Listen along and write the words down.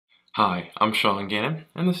Hi, I'm Sean Gannon,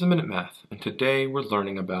 and this is Minute Math, and today we're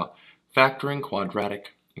learning about factoring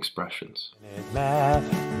quadratic expressions.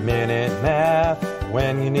 Minute Math,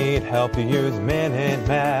 when you need help you use Minute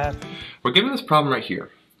Math. We're given this problem right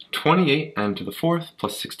here, 28n to the fourth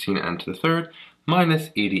plus 16n to the third minus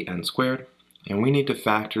 80n squared, and we need to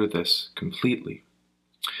factor this completely.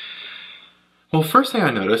 Well, first thing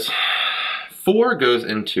I notice, 4 goes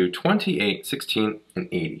into 28, 16, and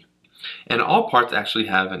 80. And all parts actually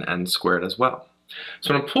have an n squared as well.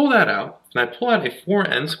 So I'm going to pull that out, and I pull out a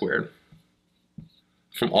 4n squared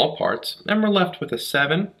from all parts, and we're left with a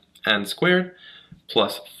 7n squared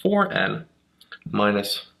plus 4n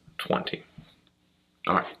minus 20.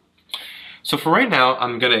 Alright, so for right now,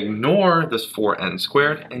 I'm going to ignore this 4n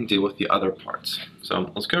squared and deal with the other parts.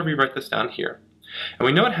 So let's go rewrite this down here. And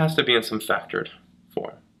we know it has to be in some factored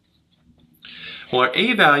form. Well, our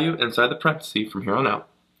a value inside the parenthesis from here on out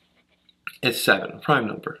is 7, a prime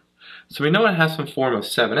number. So we know it has some form of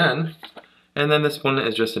 7n, and then this one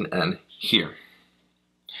is just an n here.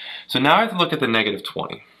 So now I have to look at the negative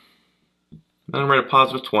 20. Then write a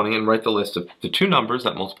positive 20 and write the list of the two numbers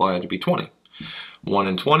that multiply to be 20. 1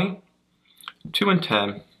 and 20, 2 and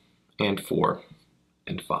 10, and 4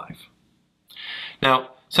 and 5.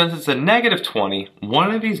 Now, since it's a negative 20,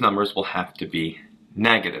 one of these numbers will have to be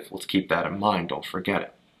negative. Let's keep that in mind, don't forget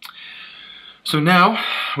it. So now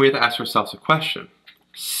we have to ask ourselves a question.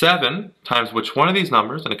 7 times which one of these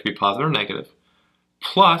numbers, and it could be positive or negative,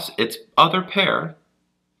 plus its other pair,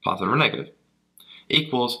 positive or negative,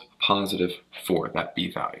 equals positive 4, that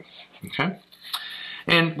b value. Okay?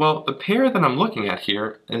 And well, the pair that I'm looking at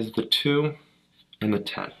here is the 2 and the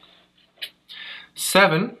 10.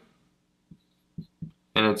 7,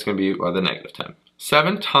 and it's going to be the negative 10.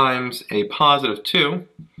 7 times a positive 2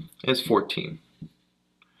 is 14.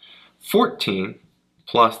 14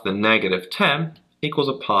 plus the negative 10 equals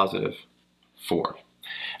a positive 4.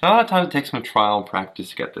 Now, a lot of times it takes some trial and practice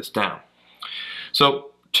to get this down.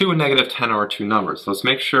 So 2 and negative 10 are our two numbers. So let's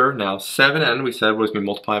make sure now 7n we said was going to be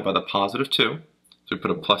multiplied by the positive 2. So we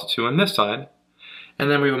put a plus 2 on this side. And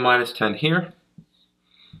then we have a minus 10 here.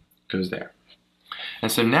 Goes there.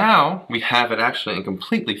 And so now we have it actually in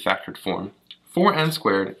completely factored form. 4n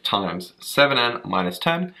squared times 7n minus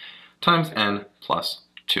 10 times n plus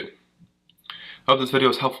 2. I hope this video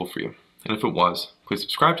was helpful for you, and if it was, please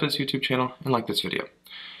subscribe to this YouTube channel and like this video.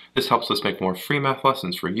 This helps us make more free math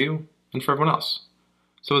lessons for you and for everyone else.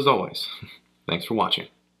 So as always, thanks for watching.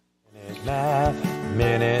 Minute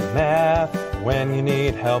Math, when you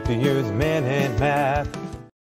need help you use Minute Math.